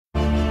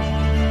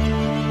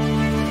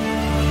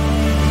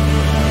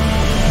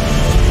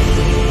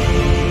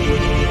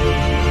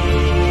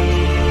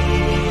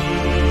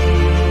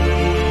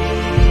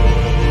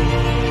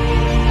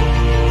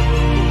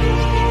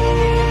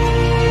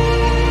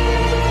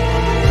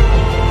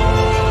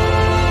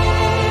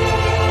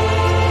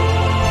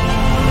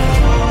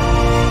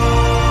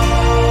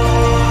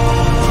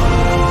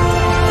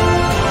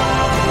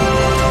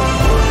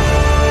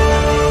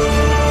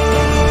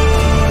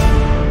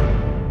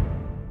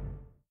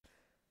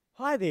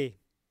Hi there.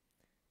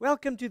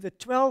 Welcome to the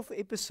 12th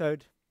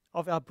episode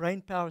of our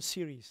Brain Power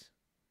series.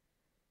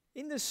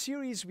 In this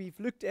series, we've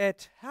looked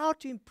at how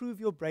to improve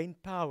your brain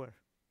power.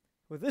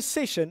 With this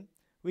session,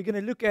 we're going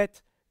to look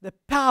at the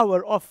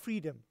power of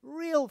freedom,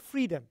 real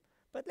freedom.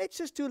 But let's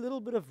just do a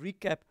little bit of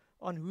recap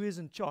on who is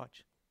in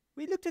charge.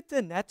 We looked at the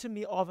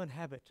anatomy of a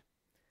habit,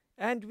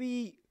 and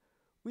we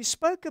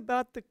spoke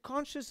about the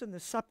conscious and the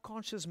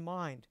subconscious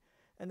mind,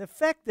 and the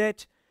fact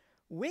that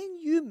when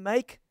you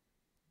make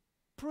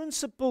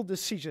principal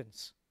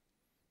decisions,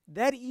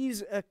 that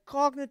is a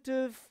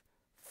cognitive,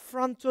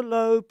 frontal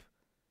lobe,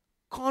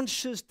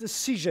 conscious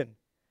decision,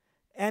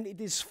 and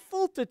it is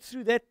filtered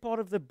through that part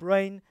of the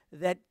brain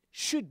that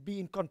should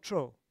be in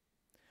control.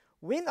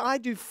 When I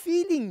do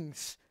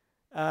feelings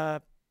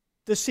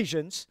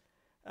decisions,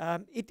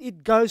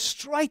 it goes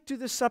straight to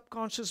the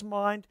subconscious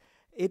mind.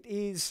 It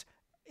is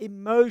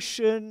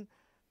emotion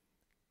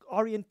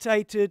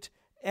orientated,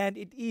 and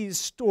it is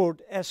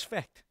stored as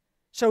fact.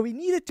 So we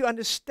needed to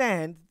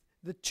understand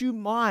the two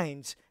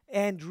minds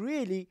and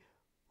really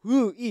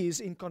who is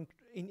in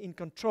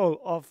control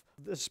of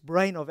this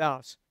brain of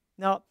ours.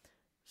 Now,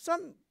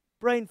 some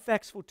brain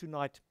facts for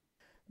tonight.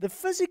 The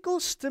physical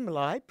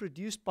stimuli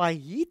produced by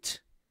heat,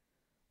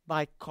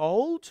 by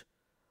cold,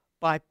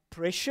 by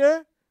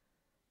pressure,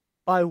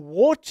 by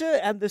water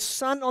and the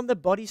sun on the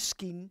body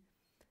skin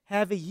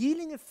have a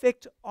healing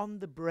effect on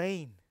the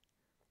brain.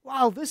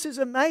 Wow, this is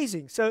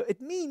amazing. So it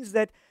means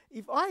that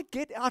if I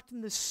get out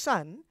in the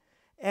sun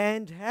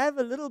and have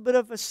a little bit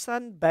of a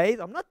sunbathe,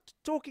 I'm not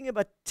talking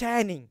about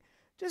tanning,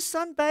 just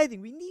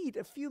sunbathing. We need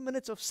a few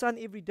minutes of sun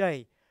every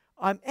day.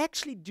 I'm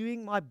actually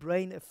doing my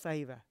brain a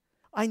favor.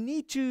 I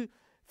need to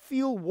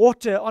feel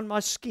water on my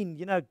skin,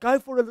 go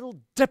for a little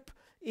dip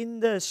in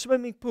the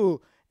swimming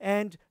pool,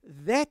 and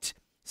that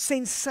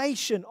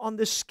sensation on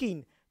the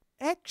skin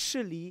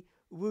actually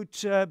would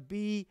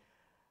be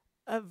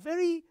a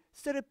very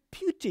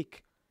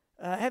therapeutic,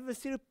 have a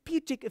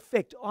therapeutic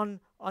effect on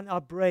our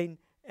brain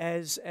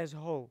as a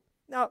whole.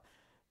 Now,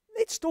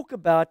 let's talk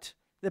about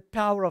the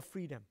power of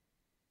freedom.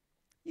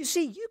 You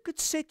see, you could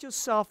set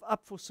yourself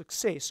up for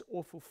success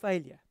or for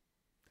failure.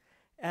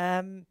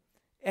 And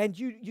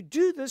you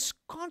do this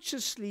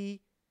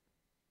consciously,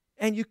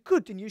 and you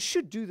could and you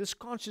should do this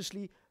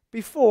consciously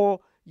before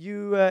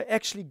you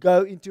actually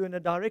go into a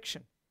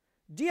direction.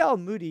 D.L.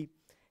 Moody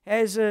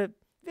has a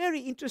very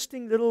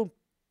interesting little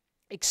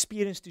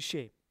experience to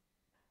share.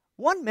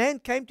 One man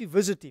came to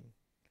visit him,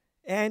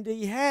 and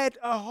he had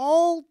a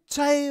whole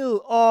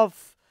tale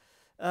of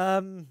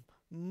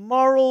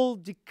moral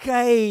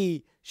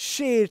decay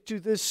shared to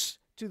this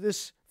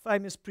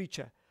famous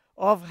preacher,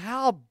 of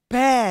how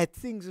bad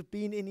things have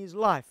been in his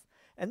life.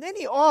 And then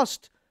he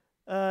asked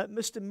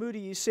Mr.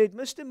 Moody, he said,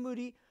 "Mr.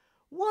 Moody,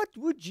 what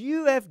would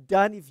you have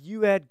done if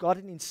you had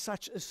gotten in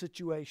such a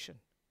situation?"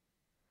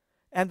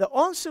 And the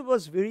answer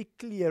was very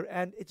clear,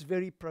 and it's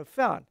very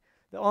profound.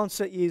 The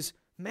answer is,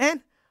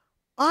 "Man,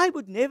 I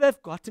would never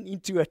have gotten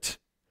into it."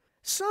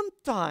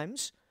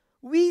 Sometimes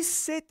we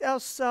set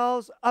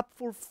ourselves up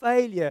for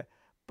failure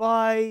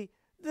by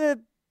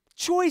the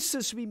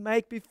choices we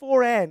make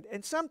beforehand,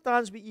 and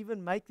sometimes we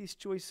even make these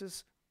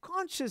choices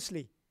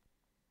consciously.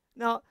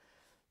 Now,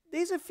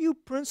 there's a few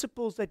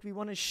principles that we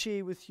want to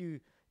share with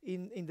you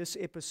in this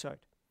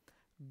episode.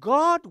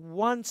 God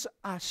wants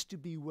us to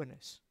be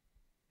winners.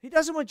 He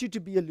doesn't want you to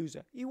be a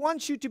loser. He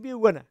wants you to be a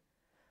winner.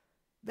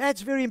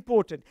 That's very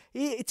important.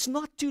 It's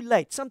not too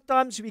late.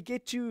 Sometimes we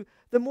get to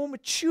the more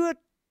mature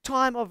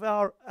time of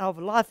our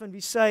life and we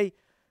say,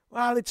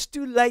 well, it's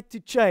too late to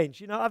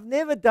change. I've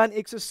never done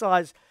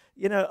exercise.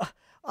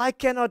 I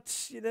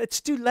cannot, it's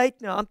too late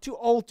now. I'm too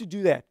old to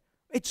do that.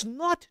 It's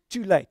not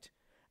too late.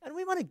 And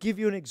we want to give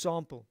you an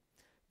example.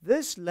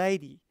 This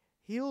lady,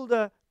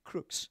 Hilda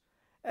Crooks,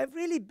 have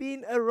really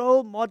been a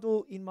role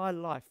model in my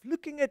life,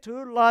 looking at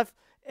her life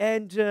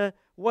and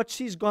what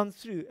she's gone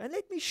through. And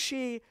let me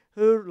share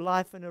her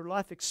life and her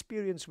life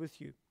experience with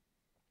you.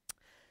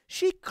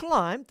 She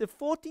climbed the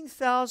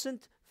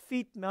 14,000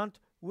 feet Mount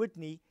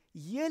Whitney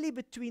yearly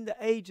between the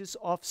ages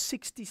of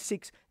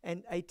 66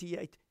 and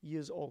 88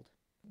 years old.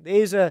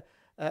 There's a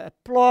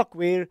plaque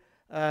where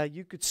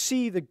you could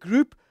see the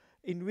group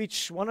in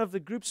which, one of the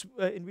groups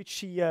in which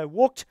she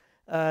walked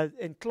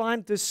and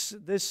climbed this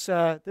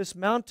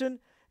mountain.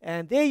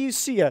 And there you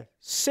see her,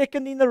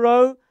 second in the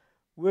row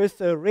with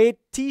a red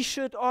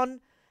T-shirt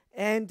on.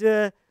 And,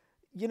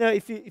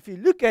 if you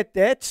look at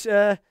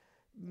that,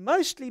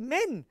 mostly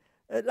men,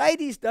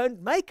 ladies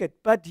don't make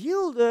it. But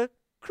Hilda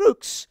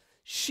Crooks,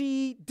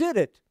 she did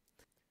it.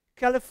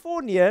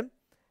 California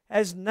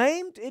has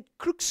named it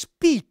Crooks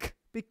Peak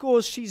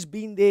because she's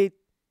been there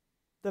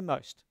the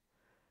most.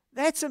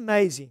 That's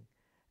amazing.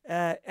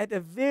 At a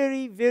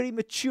very, very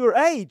mature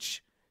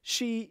age,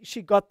 she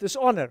got this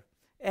honor.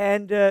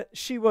 And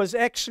she was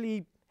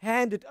actually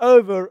handed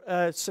over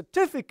a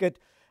certificate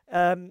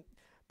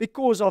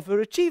because of her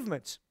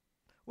achievements.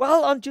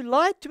 Well, on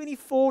July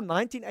 24,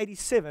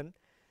 1987,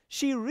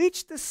 she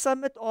reached the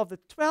summit of the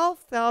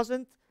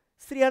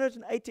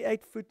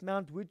 12,388-foot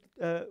Mount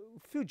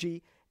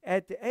Fuji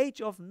at the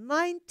age of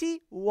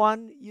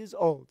 91 years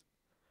old.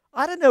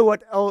 I don't know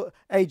what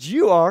age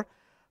you are,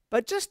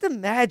 but just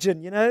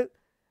imagine,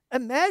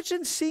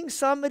 imagine seeing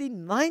somebody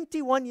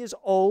 91 years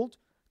old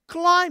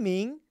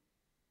climbing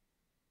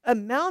a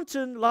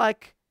mountain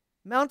like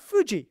Mount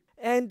Fuji.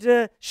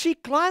 And she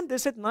climbed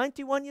this at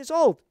 91 years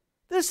old.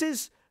 This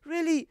is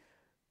really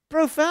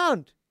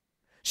profound.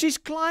 She's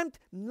climbed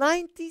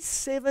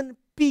 97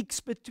 peaks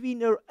between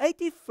her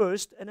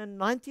 81st and her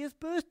 90th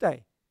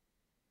birthday.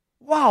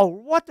 Wow,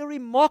 what a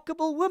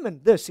remarkable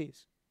woman this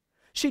is.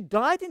 She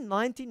died in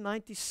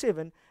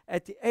 1997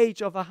 at the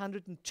age of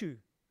 102.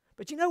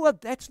 But you know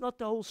what? That's not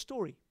the whole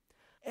story.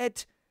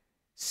 At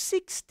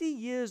 60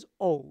 years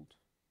old,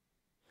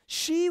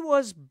 she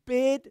was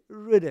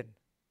bedridden.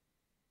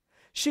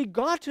 She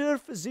got her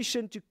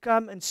physician to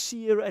come and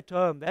see her at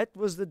home. That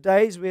was the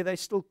days where they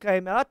still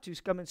came out to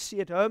come and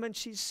see at home. And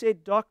she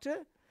said,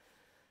 "Doctor,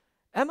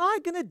 am I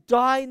going to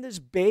die in this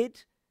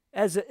bed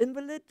as an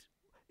invalid?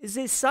 Is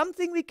there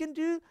something we can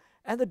do?"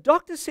 And the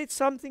doctor said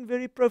something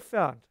very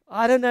profound.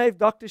 I don't know if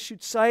doctors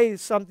should say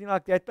something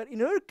like that, but in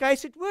her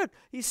case it worked.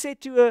 He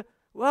said to her,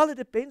 "Well, it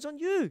depends on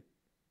you."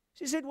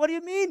 She said, "What do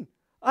you mean?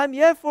 I'm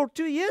here for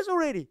 2 years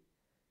already."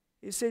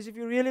 He says, "If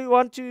you really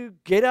want to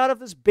get out of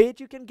this bed,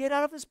 you can get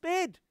out of this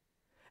bed."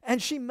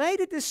 And she made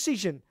a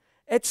decision.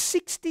 At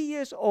 60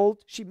 years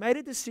old, she made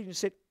a decision,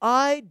 said,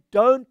 "I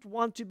don't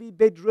want to be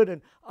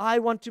bedridden. I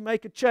want to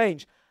make a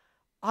change."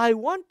 I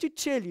want to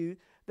tell you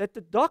that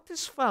the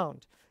doctors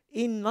found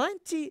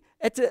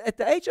at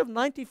the age of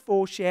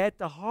 94, she had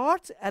the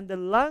heart and the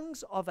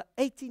lungs of an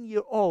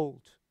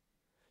 18-year-old.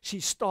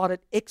 She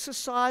started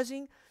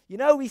exercising.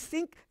 We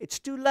think it's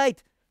too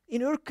late.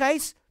 In her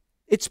case,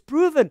 it's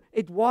proven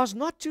it was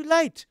not too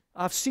late.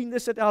 I've seen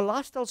this at our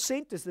lifestyle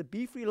centers, the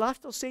Be Free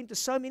Lifestyle Center,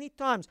 so many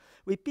times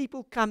where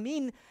people come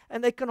in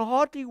and they can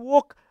hardly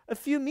walk a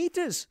few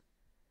meters.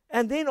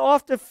 And then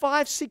after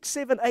 5, 6,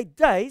 7, 8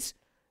 days,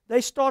 they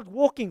start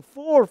walking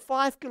 4 or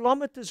 5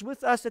 kilometers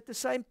with us at the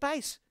same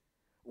pace.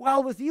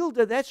 Well, with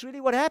Hilda, that's really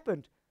what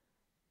happened.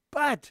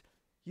 But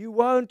you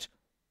won't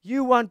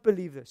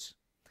believe this.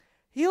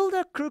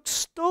 Hilda Crook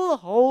still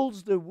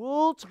holds the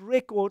world's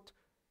record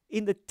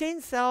in the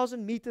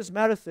 10,000 meters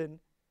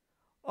marathon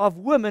of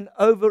women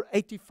over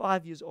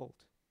 85 years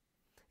old.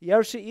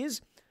 Here she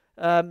is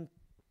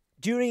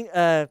during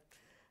a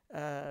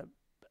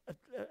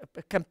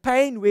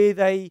campaign where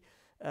they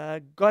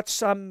got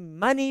some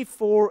money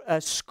for a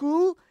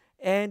school,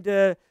 and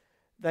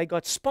they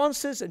got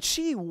sponsors, and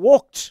she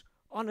walked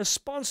on a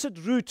sponsored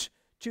route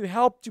to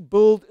help to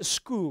build a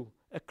school,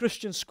 a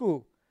Christian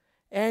school.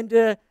 And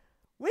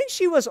when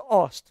she was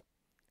asked,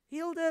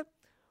 "Hilda,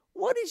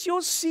 what is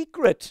your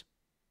secret?"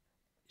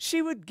 she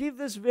would give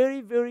this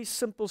very, very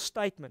simple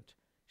statement.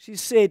 She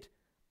said,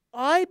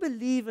 "I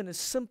believe in a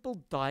simple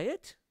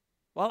diet."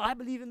 Well, I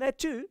believe in that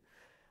too.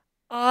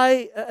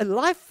 A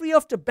life free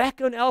of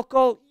tobacco and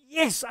alcohol.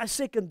 Yes, I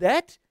second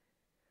that.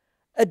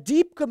 A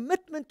deep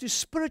commitment to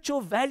spiritual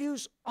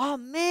values.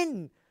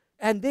 Amen.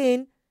 And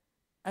then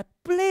a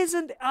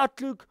pleasant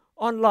outlook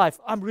on life.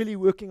 I'm really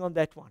working on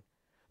that one.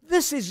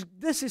 This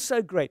is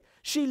so great.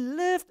 She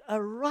lived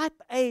a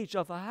ripe age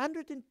of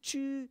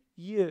 102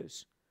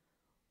 years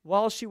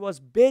while she was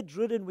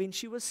bedridden when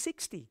she was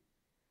 60.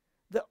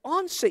 The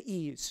answer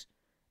is,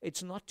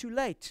 it's not too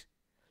late.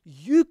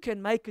 You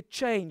can make a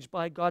change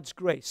by God's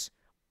grace.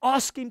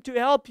 Ask Him to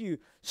help you.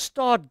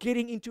 Start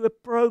getting into a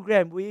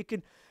program where you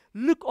can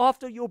look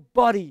after your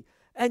body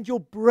and your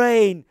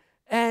brain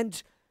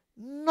and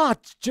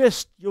not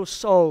just your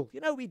soul.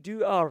 We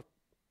do our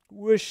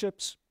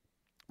worships,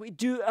 we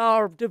do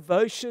our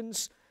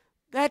devotions.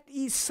 That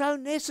is so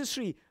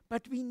necessary.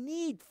 But we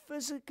need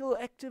physical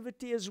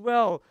activity as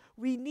well.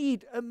 We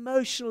need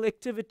emotional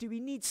activity.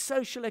 We need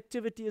social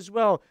activity as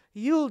well.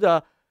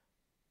 Hilda,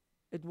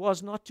 it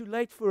was not too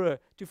late for her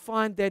to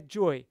find that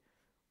joy.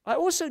 I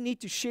also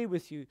need to share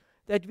with you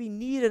that we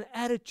need an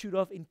attitude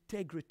of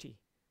integrity.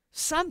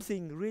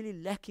 Something really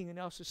lacking in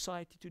our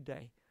society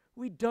today.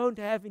 We don't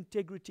have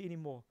integrity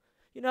anymore.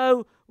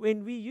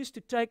 When we used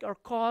to take our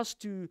cars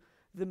to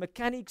the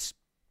mechanics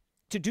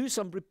to do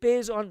some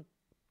repairs on,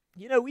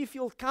 we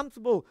feel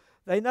comfortable.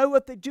 They know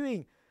what they're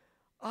doing.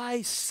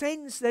 I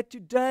sense that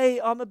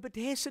today I'm a bit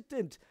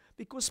hesitant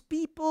because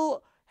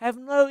people have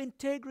no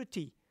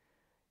integrity.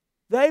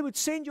 They would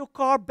send your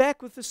car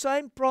back with the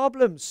same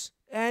problems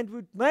and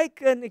would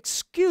make an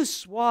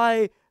excuse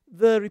why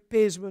the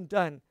repairs weren't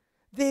done.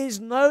 There's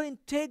no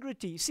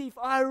integrity. See, if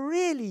I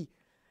really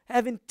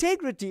have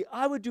integrity,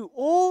 I would do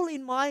all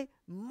in my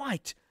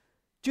might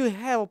to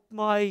help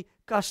my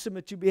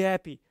customer to be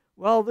happy.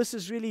 Well, this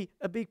is really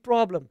a big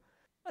problem.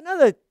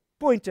 Another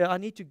pointer I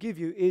need to give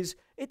you is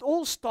it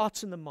all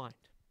starts in the mind.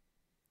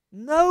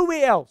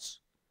 Nowhere else.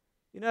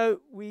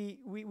 We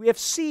have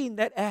seen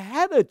that a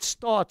habit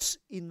starts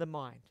in the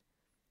mind.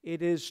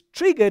 It is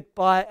triggered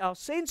by our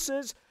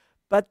senses,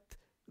 but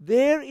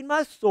there in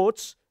my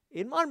thoughts,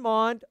 in my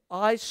mind,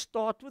 I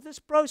start with this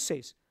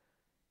process.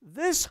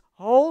 This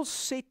whole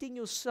setting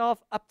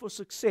yourself up for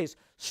success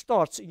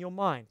starts in your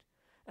mind.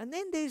 And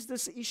then there's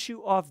this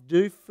issue of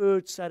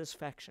deferred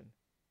satisfaction.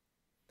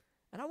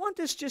 And I want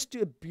us just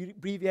to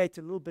abbreviate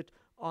a little bit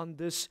on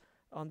this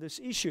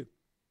issue.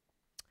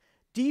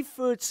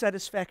 Deferred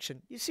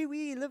satisfaction. You see,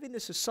 we live in a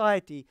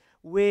society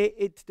where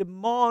it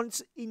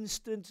demands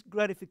instant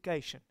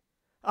gratification.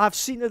 I've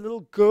seen a little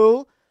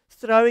girl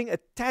throwing a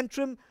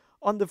tantrum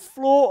on the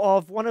floor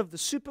of one of the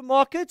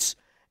supermarkets,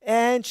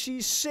 and she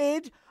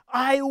said,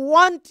 "I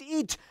want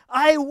it.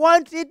 I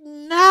want it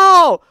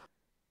now."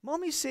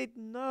 Mommy said,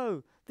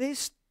 "No, there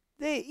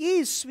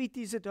is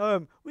sweeties at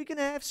home. We're going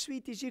to have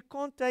sweeties. You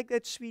can't take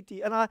that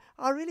sweetie." And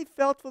I really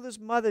felt for this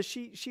mother.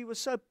 She was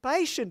so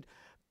patient.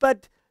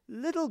 But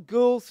little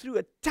girl threw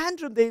a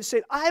tantrum there and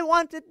said, "I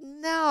want it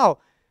now."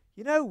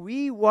 You know,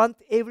 we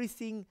want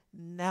everything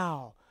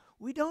now.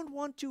 We don't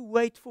want to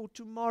wait for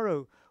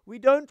tomorrow. We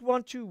don't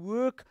want to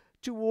work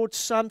towards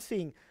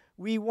something.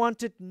 We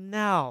want it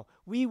now.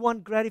 We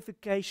want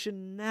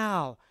gratification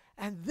now.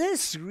 And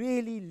this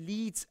really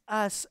leads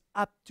us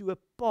up to a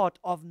part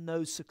of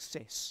no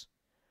success.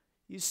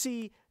 You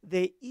see,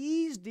 there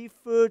is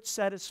deferred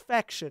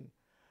satisfaction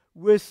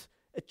with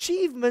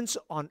achievements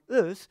on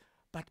earth,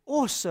 but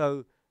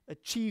also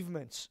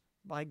achievements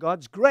by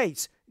God's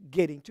grace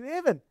getting to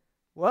heaven.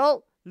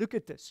 Well, look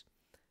at this.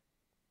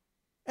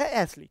 An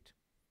athlete.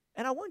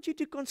 And I want you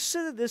to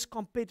consider this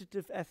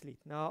competitive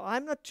athlete. Now,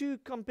 I'm not too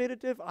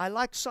competitive. I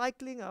like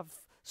cycling.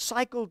 I've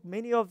cycled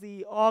many of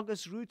the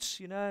Argus routes,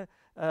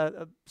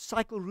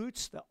 cycle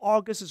routes. The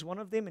Argus is one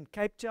of them in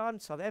Cape Town,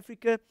 South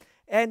Africa.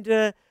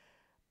 And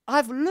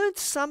I've learned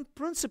some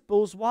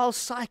principles while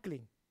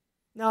cycling.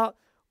 Now,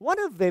 one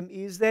of them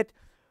is that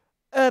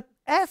an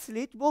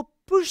athlete will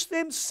push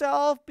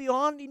themselves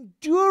beyond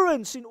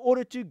endurance in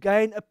order to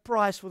gain a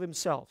prize for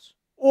themselves,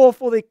 or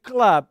for their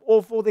club,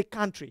 or for their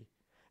country.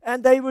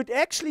 And they would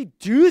actually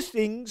do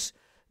things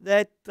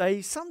that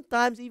they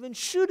sometimes even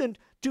shouldn't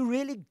to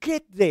really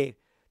get there,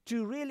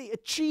 to really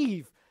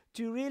achieve,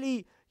 to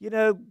really,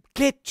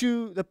 get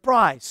to the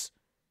prize.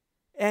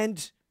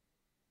 And,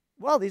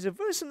 well, there's a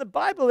verse in the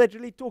Bible that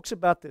really talks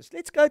about this.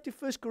 Let's go to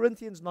 1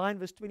 Corinthians 9,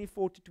 verse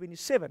 24 to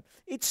 27.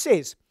 It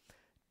says,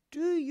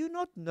 "Do you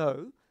not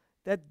know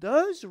that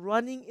those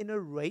running in a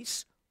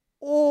race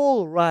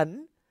all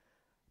run,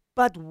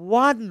 but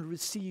one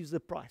receives the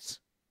prize?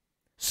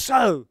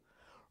 So,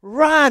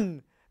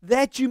 run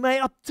that you may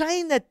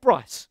obtain that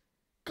prize."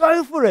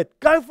 Go for it.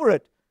 Go for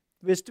it.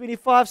 Verse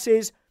 25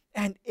 says,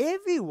 "And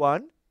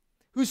everyone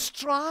who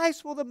strives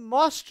for the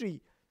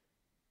mastery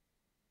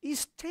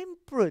is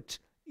temperate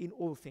in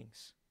all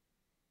things.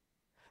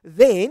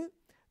 Then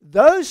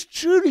those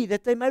truly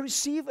that they may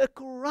receive a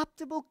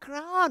corruptible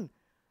crown.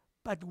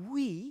 But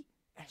we,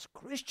 as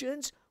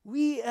Christians,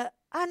 we an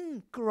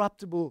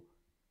uncorruptible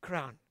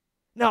crown."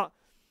 Now,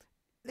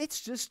 let's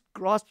just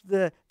grasp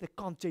the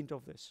content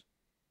of this.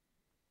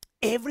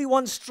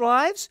 Everyone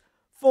strives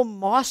for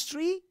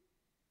mastery,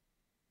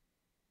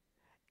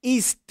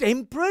 is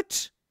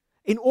temperate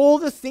in all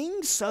the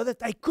things so that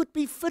they could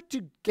be fit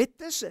to get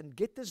this and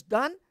get this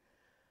done.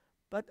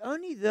 But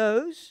only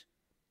those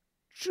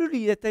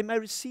truly that they may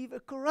receive a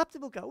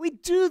corruptible crown. We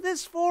do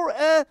this for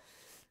a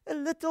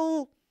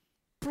little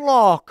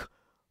plaque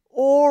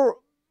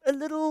or a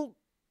little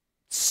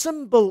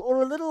symbol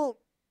or a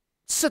little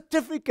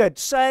certificate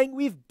saying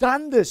we've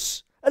done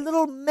this. A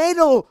little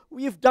medal,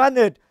 we've done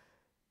it.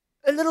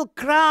 A little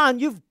crown,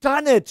 you've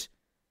done it.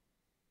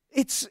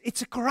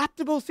 It's a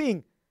corruptible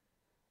thing.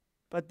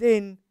 But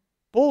then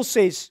Paul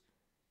says,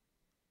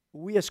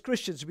 we as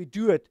Christians, we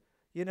do it,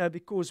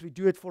 because we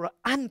do it for an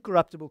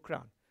uncorruptible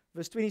crown.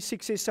 Verse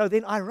 26 says, "So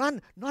then I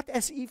run, not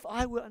as if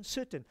I were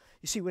uncertain."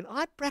 You see, when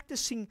I'm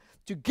practicing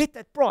to get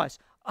that prize,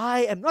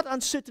 I am not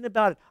uncertain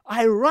about it.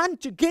 I run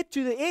to get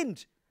to the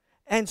end.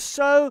 And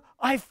so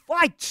I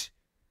fight.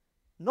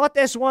 Not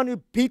as one who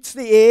beats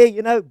the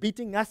air,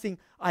 beating nothing.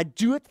 I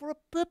do it for a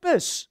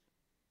purpose.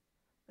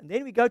 And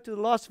then we go to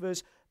the last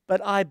verse, "But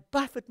I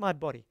buffet my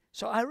body."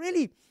 So I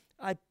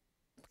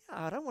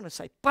don't want to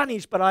say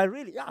punish, but I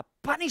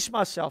punish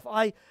myself.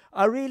 I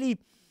really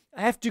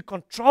have to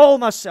control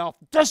myself,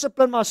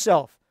 discipline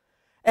myself,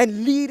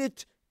 and lead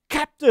it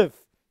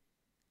captive,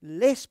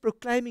 lest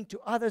proclaiming to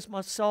others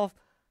myself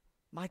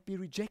might be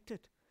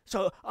rejected.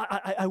 So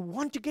I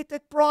want to get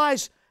that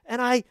prize,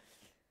 and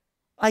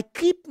I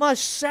keep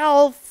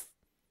myself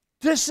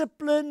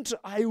disciplined.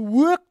 I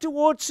work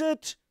towards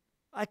it.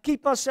 I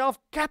keep myself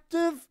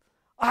captive.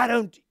 I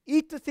don't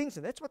eat the things,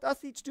 and that's what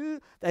athletes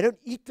do. They don't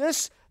eat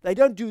this. They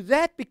don't do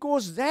that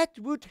because that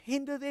would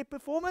hinder their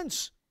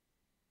performance.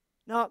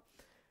 Now,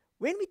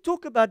 when we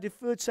talk about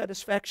deferred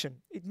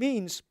satisfaction, it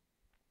means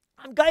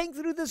I'm going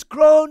through this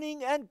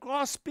groaning and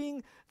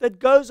grasping that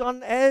goes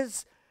on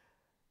as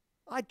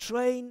I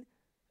train,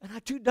 and I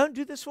don't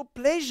do this for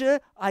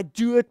pleasure. I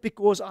do it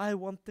because I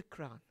want the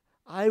crown.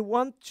 I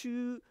want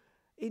to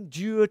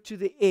endure to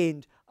the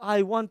end.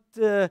 I want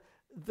the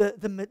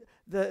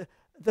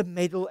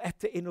medal at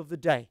the end of the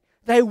day.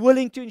 They're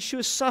willing to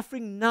endure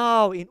suffering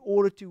now in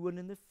order to win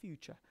in the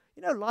future.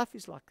 Life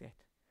is like that.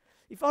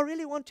 If I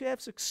really want to have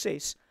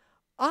success,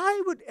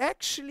 I would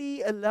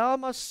actually allow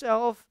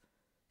myself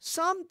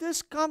some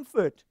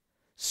discomfort,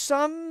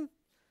 some,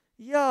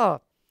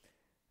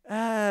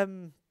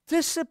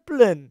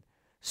 discipline,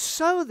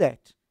 so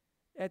that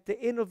at the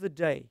end of the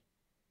day,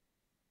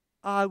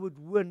 I would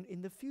win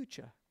in the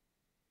future.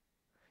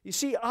 You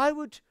see, I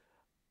would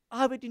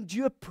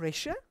endure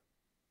pressure.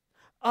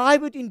 I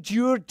would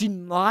endure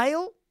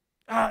denial.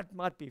 It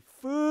might be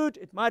food,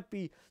 it might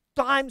be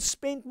time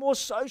spent more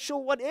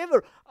social,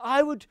 whatever.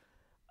 I would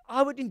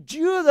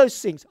endure those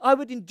things. I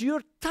would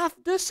endure tough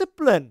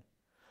discipline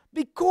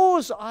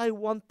because I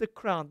want the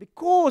crown,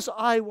 because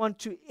I want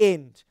to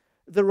end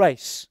the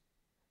race.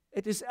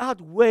 It is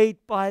outweighed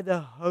by the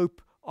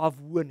hope of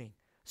winning.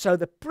 So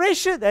the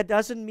pressure, that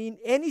doesn't mean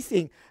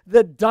anything.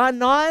 The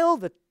denial,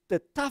 the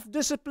tough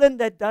discipline,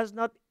 that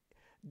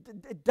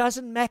it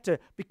doesn't matter,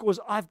 because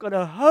I've got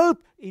a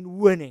hope in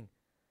winning.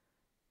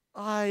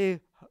 I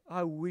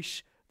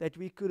wish that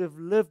we could have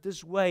lived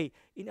this way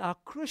in our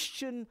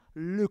Christian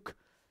look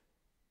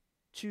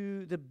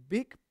to the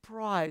big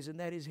prize, and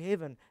that is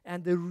heaven,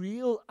 and the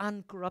real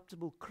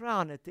uncorruptible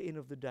crown at the end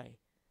of the day.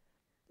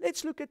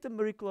 Let's look at the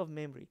miracle of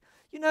memory.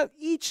 You know,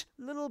 each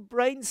little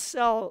brain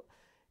cell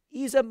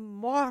is a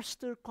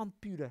master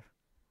computer.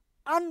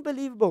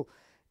 Unbelievable.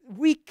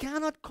 We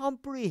cannot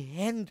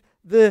comprehend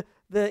the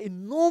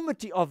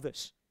enormity of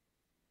this.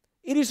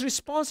 It is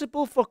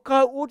responsible for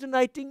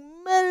coordinating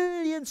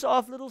millions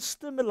of little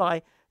stimuli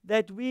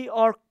that we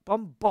are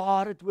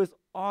bombarded with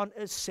on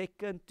a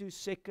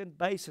second-to-second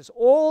basis.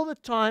 All the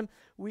time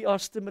we are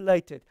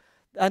stimulated.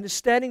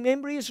 Understanding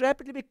memory is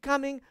rapidly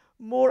becoming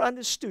more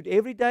understood.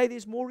 Every day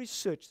there's more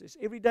research. There's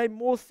every day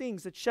more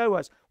things that show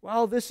us,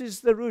 well, this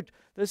is the root.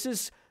 This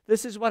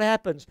is what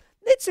happens.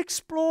 Let's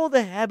explore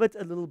the habit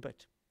a little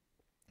bit.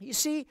 You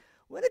see,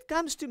 when it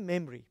comes to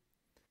memory,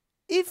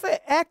 if an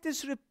act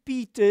is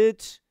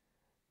repeated,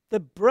 the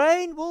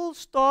brain will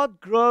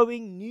start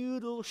growing new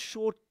little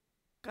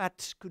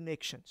shortcut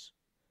connections.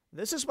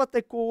 This is what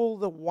they call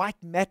the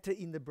white matter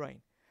in the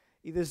brain.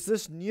 It is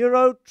this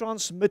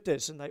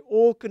neurotransmitters, and they're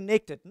all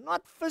connected.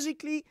 Not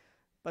physically,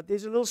 but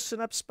there's a little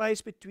synapse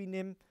space between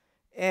them.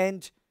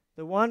 And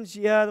the ones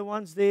here, the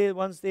ones there,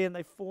 and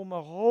they form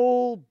a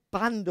whole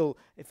bundle.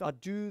 If I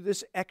do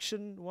this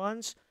action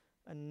once,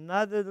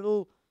 another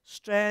little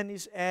strand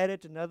is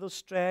added, another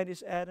strand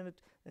is added.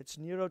 It's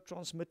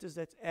neurotransmitters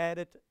that's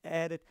added,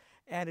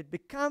 and it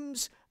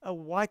becomes a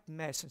white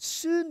mass. And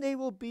soon there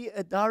will be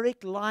a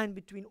direct line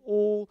between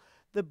all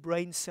the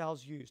brain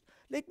cells used.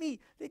 Let me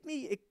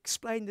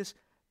explain this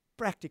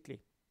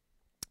practically.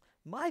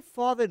 My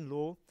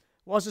father-in-law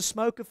was a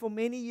smoker for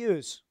many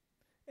years,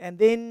 and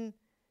then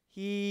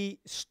he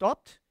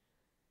stopped.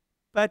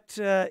 But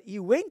he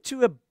went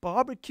to a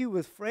barbecue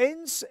with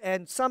friends,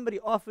 and somebody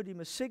offered him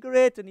a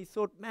cigarette, and he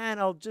thought, man,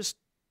 I'll just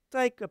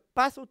take a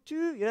puff or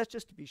two,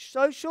 just to be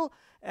social.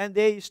 And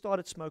there he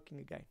started smoking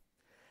again.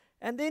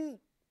 And then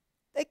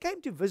they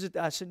came to visit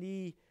us, and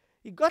he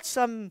got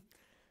some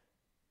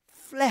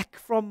flack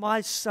from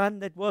my son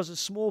that was a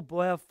small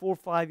boy of 4 or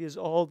 5 years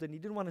old, and he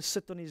didn't want to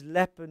sit on his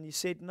lap, and he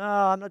said, no,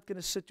 I'm not going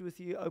to sit with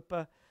you,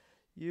 Opa.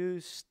 You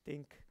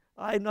stink.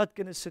 I'm not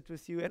going to sit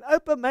with you. And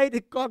Opa made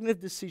a cognitive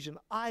decision.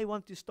 I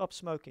want to stop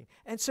smoking.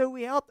 And so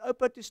we helped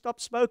Opa to stop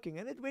smoking.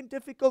 And it went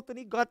difficult, and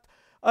he got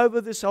over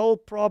this whole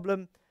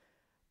problem.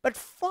 But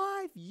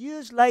 5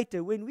 years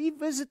later, when we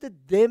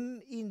visited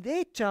them in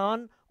their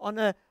town on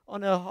a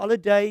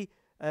holiday,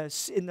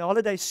 in the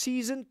holiday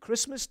season,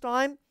 Christmas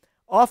time,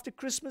 after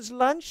Christmas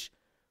lunch,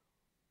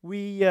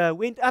 we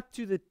went up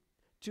to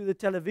the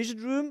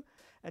television room,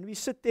 and we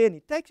sit there, and he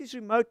takes his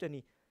remote, and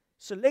he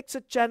selects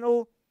a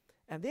channel.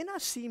 And then I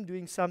see him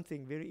doing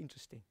something very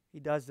interesting. He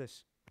does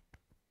this.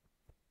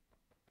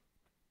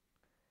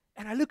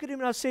 And I look at him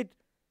and I said,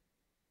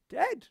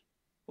 Dad,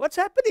 what's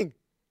happening?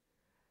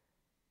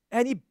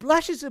 And he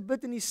blushes a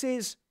bit and he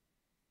says,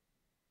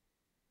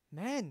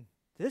 man,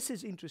 this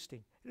is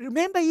interesting.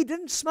 Remember, he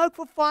didn't smoke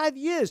for 5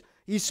 years.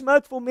 He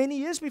smoked for many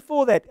years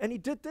before that. And he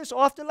did this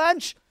after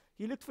lunch.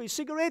 He looked for his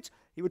cigarettes.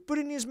 He would put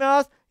it in his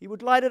mouth. He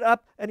would light it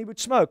up and he would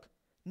smoke.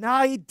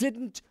 Now he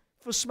didn't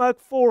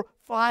smoke for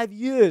 5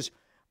 years.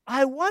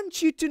 I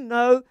want you to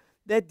know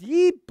that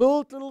he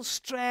built little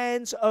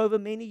strands over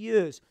many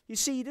years. You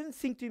see, he didn't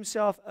think to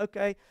himself,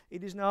 okay,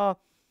 it is now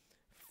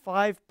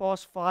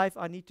 5:05,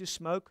 I need to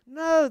smoke.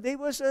 No, there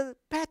was a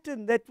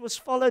pattern that was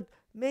followed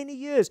many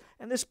years.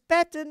 And this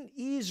pattern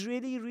is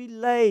really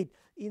relayed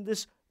in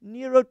this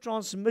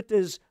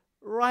neurotransmitters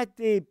right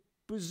there,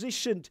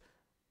 positioned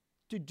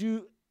to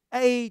do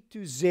A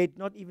to Z,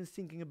 not even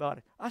thinking about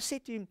it. I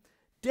said to him,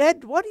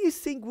 Dad, what do you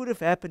think would have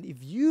happened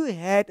if you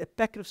had a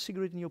packet of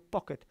cigarettes in your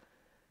pocket?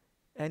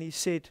 And he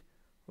said,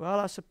 well,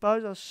 I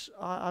suppose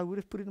I would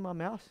have put it in my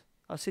mouth.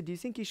 I said, do you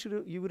think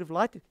you would have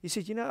liked it? He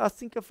said, I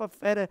think if I've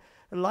had a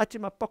light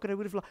in my pocket, I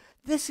would have liked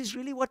it. This is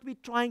really what we're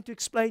trying to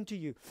explain to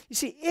you. You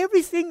see,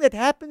 everything that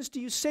happens to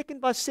you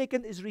second by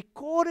second is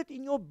recorded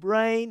in your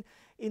brain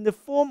in the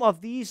form of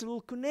these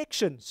little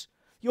connections.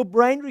 Your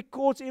brain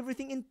records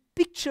everything in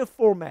picture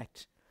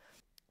format.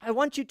 I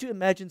want you to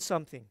imagine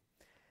something.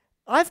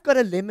 I've got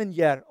a lemon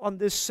here on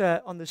this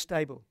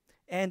table,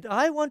 and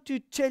I want to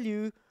tell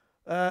you,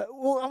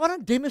 well, I want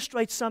to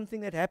demonstrate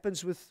something that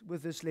happens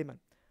with this lemon.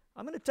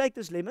 I'm going to take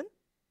this lemon,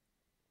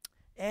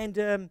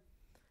 and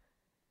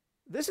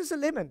this is a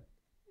lemon.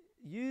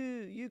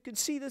 You can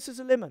see this is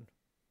a lemon.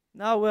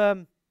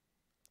 Now,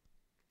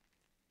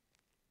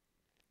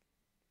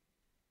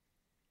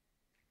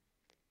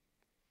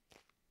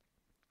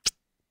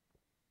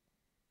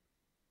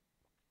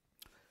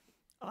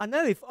 I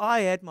know if I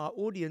had my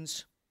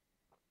audience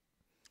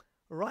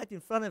right in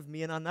front of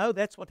me, and I know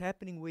that's what's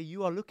happening where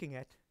you are looking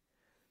at,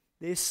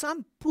 there's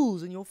some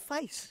pulls in your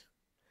face.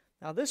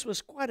 Now, this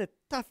was quite a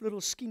tough little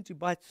skin to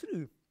bite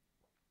through.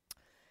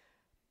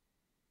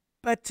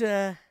 But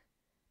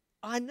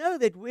I know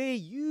that where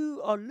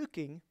you are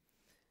looking,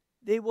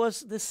 there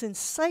was the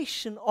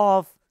sensation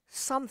of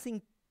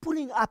something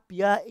pulling up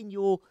here in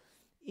your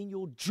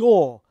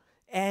jaw,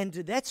 and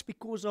that's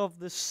because of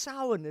the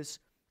sourness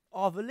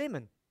of a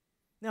lemon.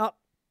 Now,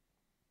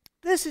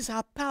 this is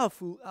how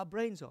powerful our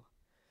brains are.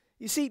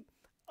 You see,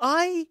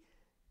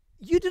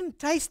 you didn't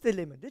taste the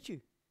lemon, did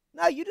you?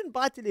 No, you didn't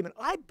bite the lemon.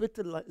 I bit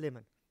the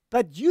lemon,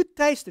 but you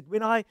tasted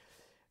and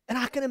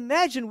I can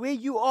imagine where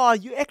you are.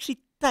 You actually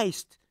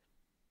taste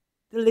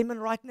the lemon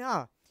right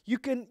now. You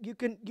can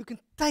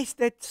taste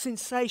that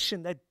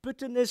sensation, that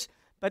bitterness,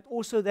 but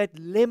also that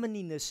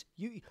lemoniness.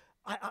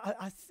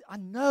 I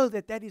know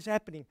that is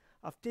happening.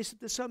 I've tested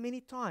this so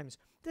many times.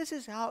 This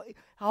is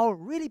how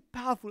really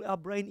powerful our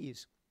brain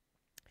is.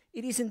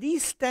 It is in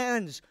these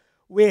stands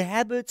where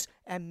habits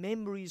and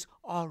memories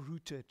are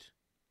rooted.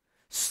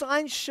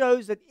 Science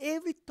shows that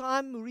every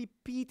time we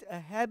repeat a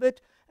habit,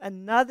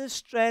 another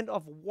strand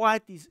of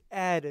white is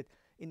added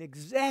in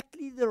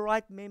exactly the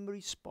right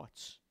memory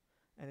spots.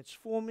 And it's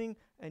forming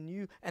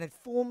and it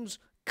forms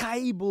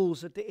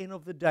cables at the end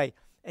of the day.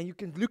 And you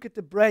can look at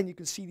the brain, you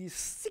can see these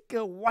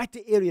thicker, whiter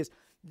areas.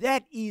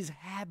 That is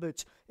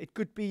habits. It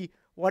could be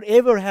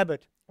whatever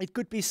habit. It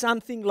could be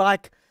something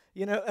like,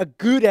 a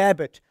good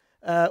habit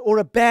or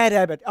a bad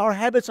habit. Our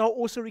habits are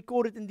also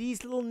recorded in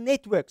these little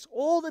networks.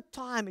 All the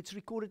time it's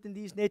recorded in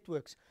these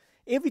networks.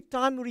 Every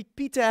time we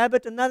repeat a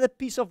habit, another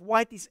piece of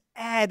white is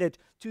added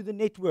to the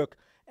network.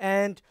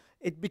 And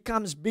it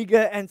becomes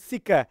bigger and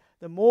thicker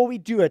the more we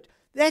do it.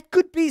 That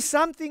could be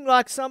something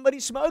like somebody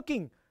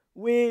smoking,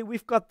 where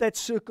we've got that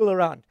circle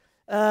around.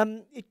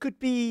 It could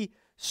be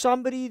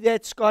somebody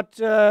that's got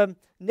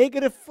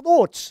negative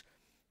thoughts.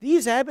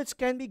 These habits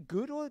can be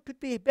good or it could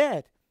be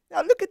bad.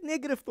 Now look at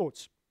negative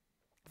thoughts.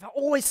 If I'm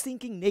always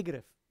thinking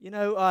negative,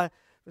 when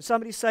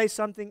somebody says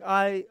something,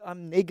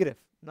 I'm negative.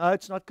 No,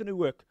 it's not going to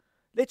work.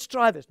 Let's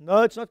try this.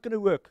 No, it's not going to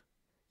work.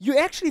 You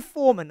actually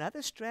form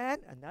another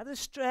strand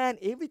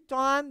every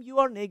time you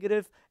are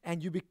negative,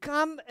 and you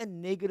become a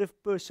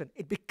negative person.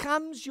 It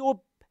becomes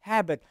your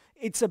habit.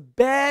 It's a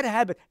bad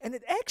habit, and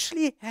it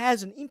actually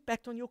has an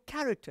impact on your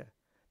character,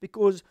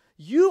 because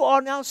you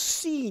are now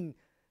seen,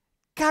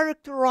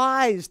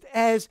 characterized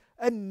as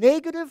a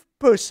negative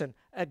person,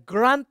 a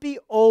grumpy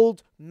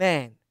old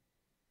man.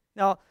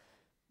 Now,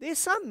 there's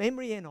some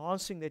memory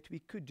enhancing that we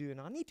could do,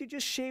 and I need to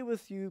just share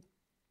with you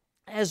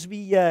as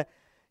we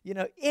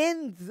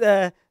end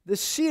the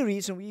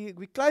series, and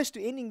we're close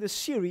to ending the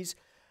series.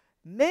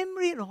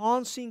 Memory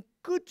enhancing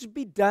could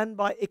be done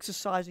by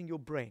exercising your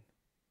brain,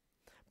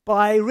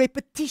 by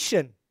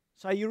repetition.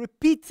 So you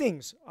repeat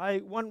things.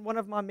 One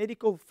of my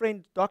medical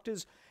friend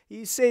doctors,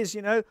 he says,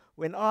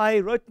 when I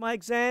wrote my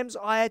exams,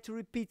 I had to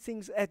repeat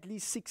things at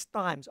least 6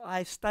 times.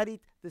 I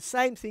studied the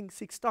same thing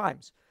 6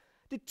 times.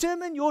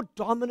 Determine your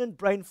dominant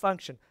brain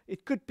function.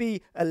 It could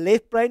be a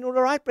left brain or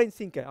a right brain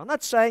thinker. I'm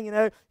not saying,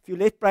 if you're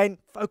left brain,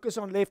 focus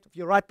on left. If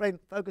you're right brain,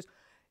 focus.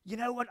 You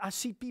know what? I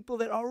see people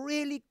that are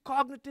really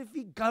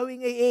cognitively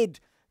going ahead.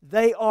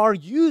 They are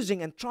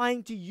using and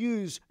trying to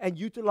use and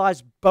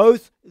utilize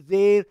both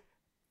their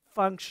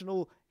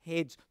functional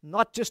heads.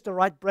 Not just the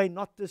right brain,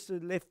 not just the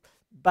left,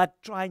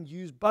 but try and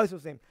use both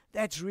of them.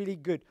 That's really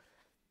good.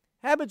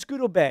 Habits,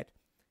 good or bad?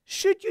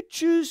 Should you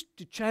choose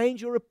to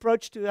change your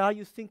approach to how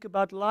you think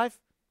about life,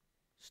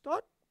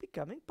 start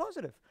becoming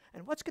positive.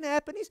 And what's going to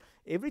happen is,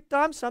 every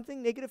time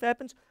something negative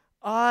happens,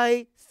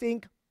 I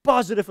think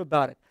positive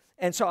about it.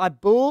 And so I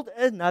build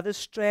another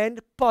strand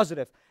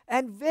positive.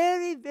 And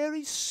very,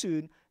 very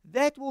soon,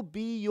 that will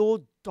be your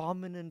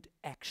dominant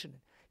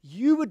action.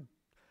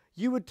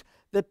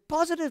 The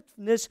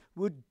positiveness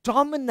would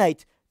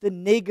dominate the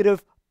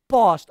negative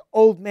past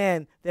old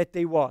man that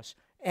there was.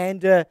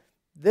 And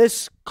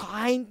this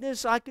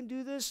kindness, I can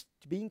do this,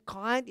 being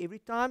kind every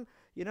time,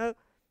 I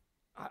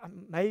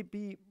may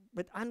be a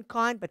bit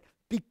unkind, but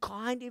be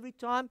kind every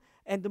time.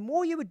 And the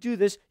more you would do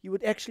this, you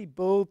would actually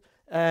build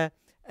a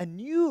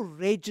new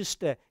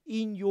register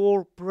in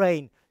your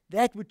brain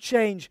that would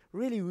change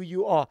really who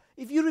you are.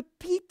 If you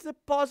repeat the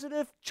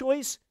positive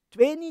choice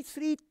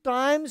 23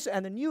 times,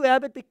 and a new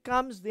habit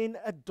becomes then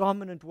a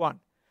dominant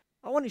one.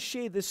 I want to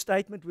share this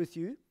statement with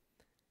you.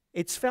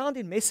 It's found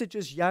in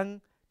Messages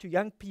to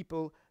Young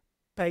People,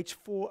 page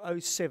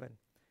 407.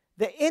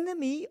 The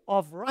enemy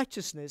of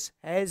righteousness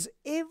has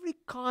every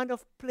kind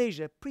of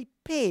pleasure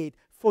prepared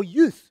for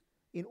youth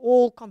in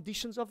all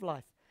conditions of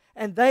life.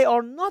 And they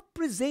are not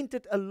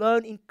presented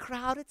alone in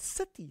crowded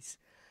cities,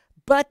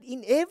 but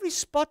in every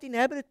spot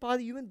inhabited by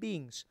the human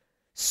beings.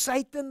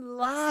 Satan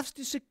loves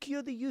to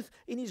secure the youth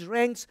in his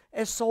ranks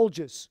as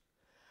soldiers.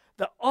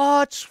 The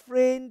arch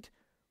friend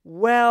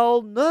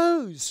well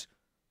knows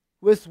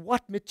with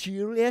what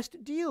material he has to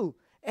deal,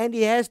 and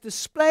he has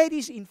displayed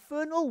his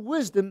infernal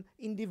wisdom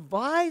in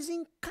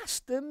devising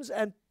customs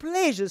and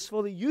pleasures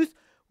for the youth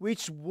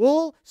which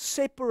will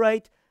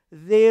separate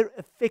their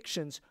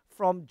affections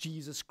from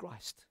Jesus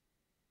Christ.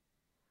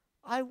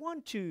 I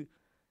want to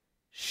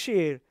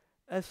share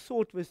a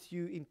thought with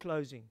you in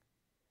closing.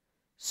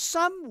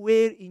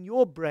 Somewhere in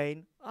your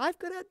brain, I've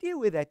got an idea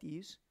where that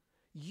is.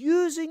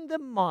 Using the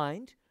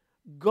mind,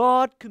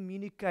 God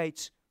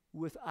communicates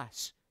with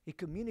us. He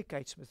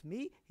communicates with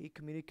me. He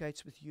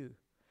communicates with you.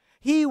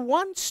 He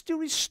wants to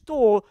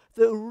restore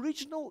the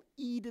original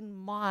Eden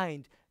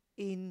mind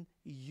in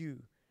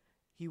you.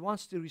 He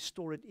wants to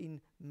restore it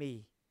in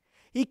me.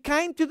 He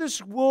came to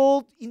this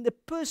world in the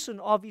person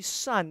of His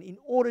Son in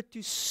order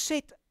to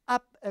set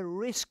up a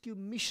rescue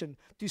mission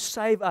to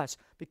save us.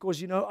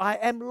 Because, I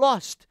am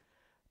lost.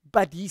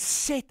 But He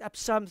set up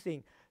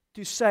something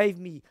to save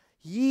me.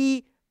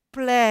 He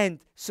planned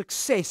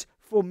success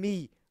for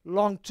me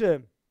long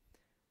term.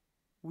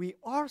 We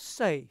are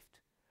saved,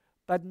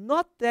 but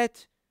not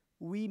that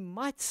we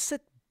might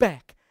sit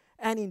back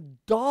and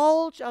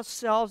indulge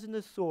ourselves in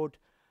the thought,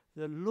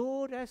 the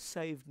Lord has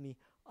saved me,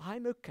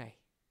 I'm okay.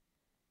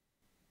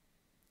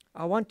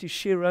 I want to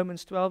share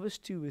Romans 12 verse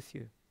 2 with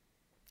you.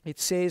 It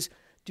says,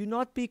 do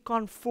not be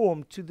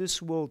conformed to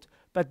this world,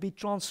 but be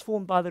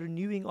transformed by the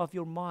renewing of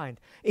your mind,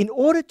 in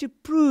order to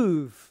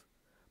prove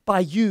by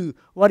you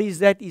what is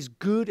that is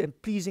good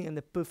and pleasing and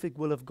the perfect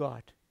will of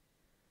God.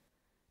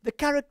 The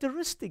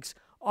characteristics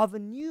of a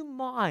new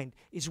mind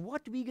is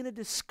what we're going to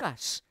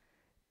discuss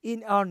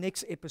in our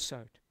next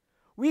episode.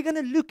 We're going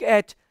to look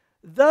at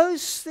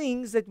those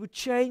things that would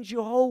change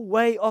your whole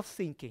way of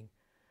thinking.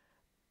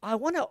 I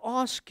want to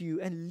ask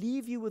you and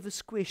leave you with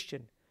this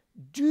question.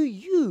 Do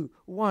you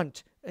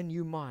want a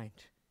new mind?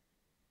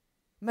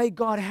 May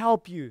God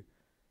help you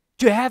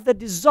to have the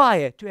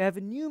desire to have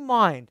a new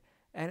mind.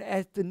 And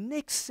at the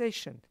next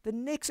session, the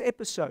next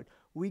episode,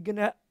 we're going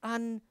to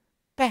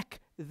unpack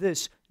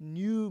this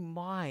new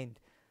mind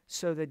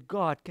so that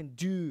God can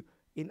do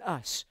in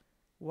us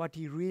what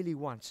He really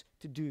wants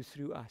to do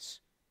through us.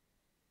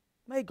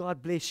 May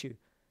God bless you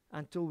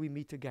until we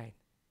meet again.